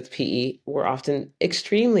experiences with PE were often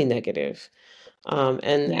extremely negative. Yeah.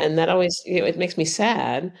 And that always, it makes me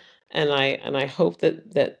sad, and I hope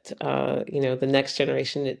that the next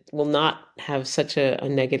generation, it will not have such a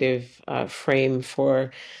negative frame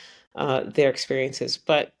for their experiences.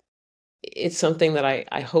 But it's something that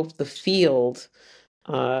I hope the field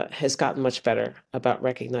has gotten much better about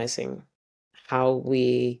recognizing how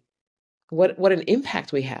what an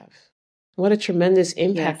impact we have, what a tremendous Yes.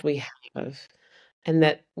 impact we have and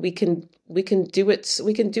that we can do it.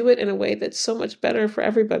 We can do it in a way that's so much better for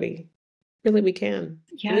everybody. Really, we can.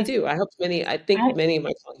 And we Yes. do. I think many of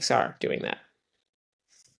my colleagues are doing that.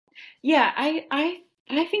 Yeah, I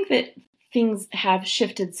think that things have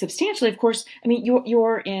shifted substantially. Of course, I mean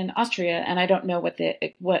you're in Austria, and I don't know what the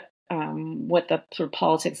sort of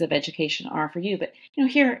politics of education are for you, but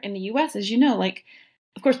here in the U.S., as you know, like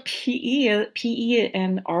of course PE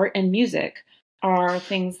and art and music are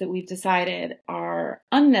things that we've decided are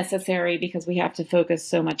unnecessary because we have to focus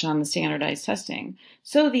so much on the standardized testing.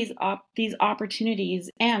 So these opportunities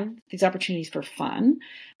for fun,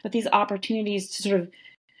 but these opportunities to sort of,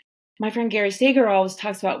 my friend Gary Sager always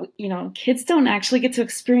talks about, kids don't actually get to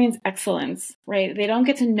experience excellence, right? They don't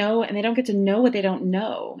get to know, and they don't get to know what they don't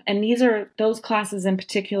know. And those classes in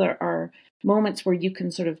particular are moments where you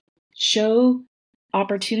can sort of show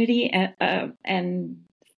opportunity and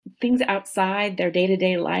things outside their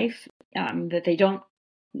day-to-day life that they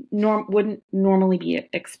wouldn't normally be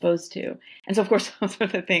exposed to. And so, of course, those are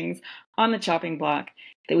the things on the chopping block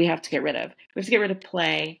that we have to get rid of. We have to get rid of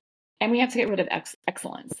play, and we have to get rid of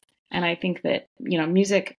excellence. And I think that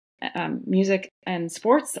music and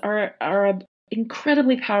sports are an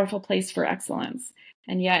incredibly powerful place for excellence.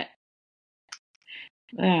 And yet,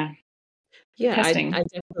 testing. I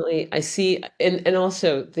definitely I see, and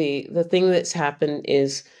also the thing that's happened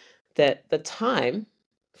is that the time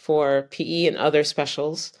for PE and other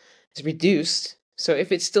specials is reduced. So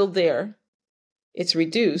if it's still there, it's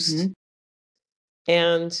reduced. Mm-hmm.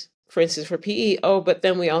 And for instance, for PE, but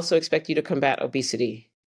then we also expect you to combat obesity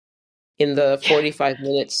in the 45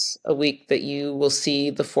 minutes a week that you will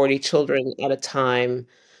see the 40 children at a time.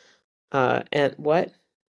 And what?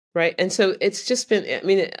 Right. And so it's just been, I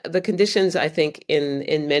mean, the conditions, I think,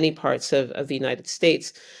 in many parts of the United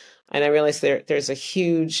States, and I realize there's a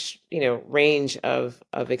huge, range of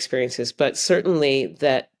experiences, but certainly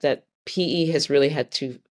that PE has really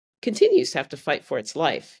continues to have to fight for its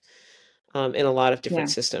life in a lot of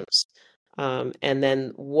different systems. And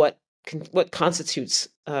then what constitutes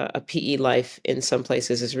a PE life in some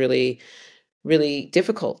places is really, really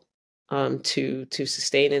difficult to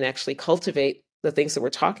sustain and actually cultivate the things that we're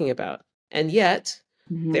talking about. And yet,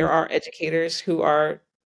 there are educators who are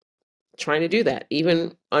trying to do that,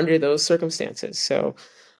 even under those circumstances. So,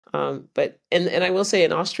 but I will say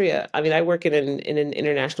in Austria, I mean, I work in an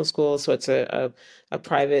international school, so it's a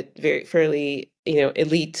private, fairly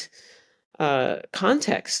elite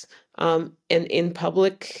context. And in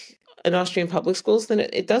Austrian public schools, then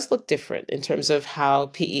it does look different in terms of how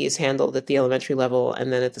PE is handled at the elementary level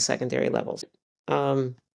and then at the secondary levels.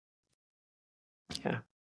 Yeah.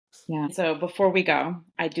 Yeah. So before we go,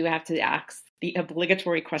 I do have to ask the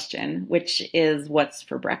obligatory question, which is, what's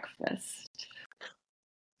for breakfast?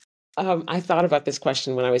 I thought about this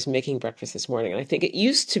question when I was making breakfast this morning, and I think it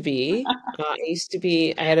used to be,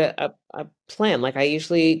 I had a plan. Like I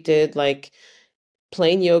usually did like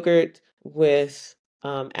plain yogurt with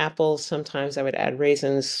apples. Sometimes I would add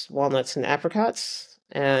raisins, walnuts, and apricots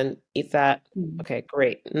and eat that. Okay,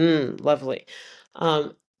 great. Lovely.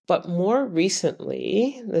 But more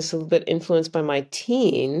recently, this is a little bit influenced by my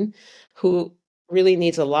teen who really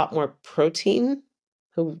needs a lot more protein,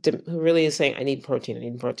 who really is saying, I need protein, I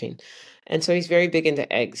need protein. And so he's very big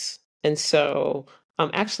into eggs. And so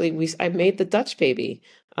actually I made the Dutch baby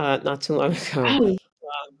not too long ago. Oh,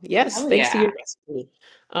 Yes, thanks to your recipe.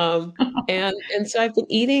 And so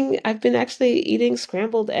I've been actually eating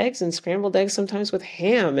scrambled eggs and scrambled eggs sometimes with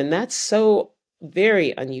ham, and that's so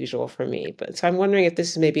very unusual for me. But so I'm wondering if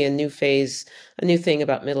this is maybe a new phase, a new thing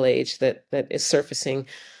about middle age that is surfacing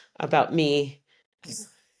about me.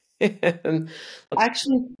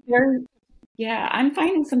 Actually, I'm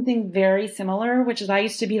finding something very similar, which is I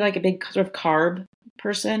used to be like a big sort of carb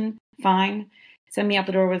person. Fine. Send me out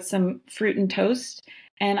the door with some fruit and toast.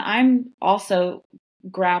 And I'm also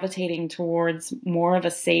gravitating towards more of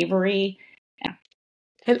a savory.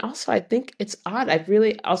 And also, I think it's odd. I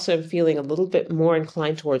really also am feeling a little bit more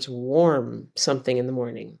inclined towards warm something in the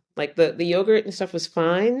morning. Like the yogurt and stuff was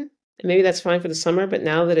fine, and maybe that's fine for the summer. But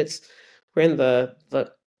now that we're in the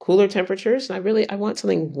cooler temperatures, I want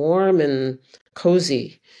something warm and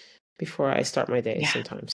cozy before I start my day.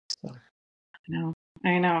 Sometimes. So.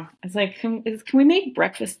 I know. It's like, can we make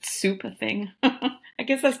breakfast soup a thing? I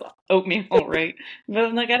guess that's oatmeal, right? But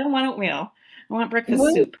I'm like, I don't want oatmeal. I want breakfast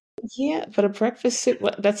soup. Yeah, but a breakfast soup,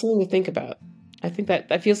 that's something to think about. I think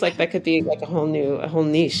that feels like that could be like a whole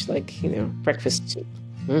niche, like, breakfast soup.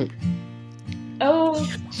 Oh,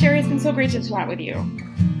 Sherri, it's been so great to chat with you.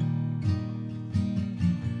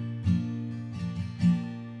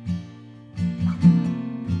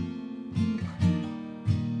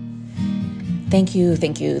 Thank you,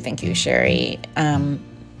 Sherri.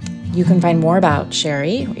 You can find more about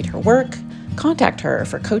Sherri, read her work, contact her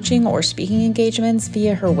for coaching or speaking engagements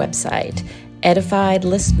via her website,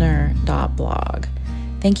 edifiedlistener.blog.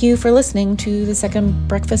 Thank you for listening to the Second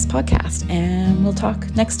Breakfast podcast, and we'll talk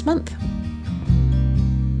next month.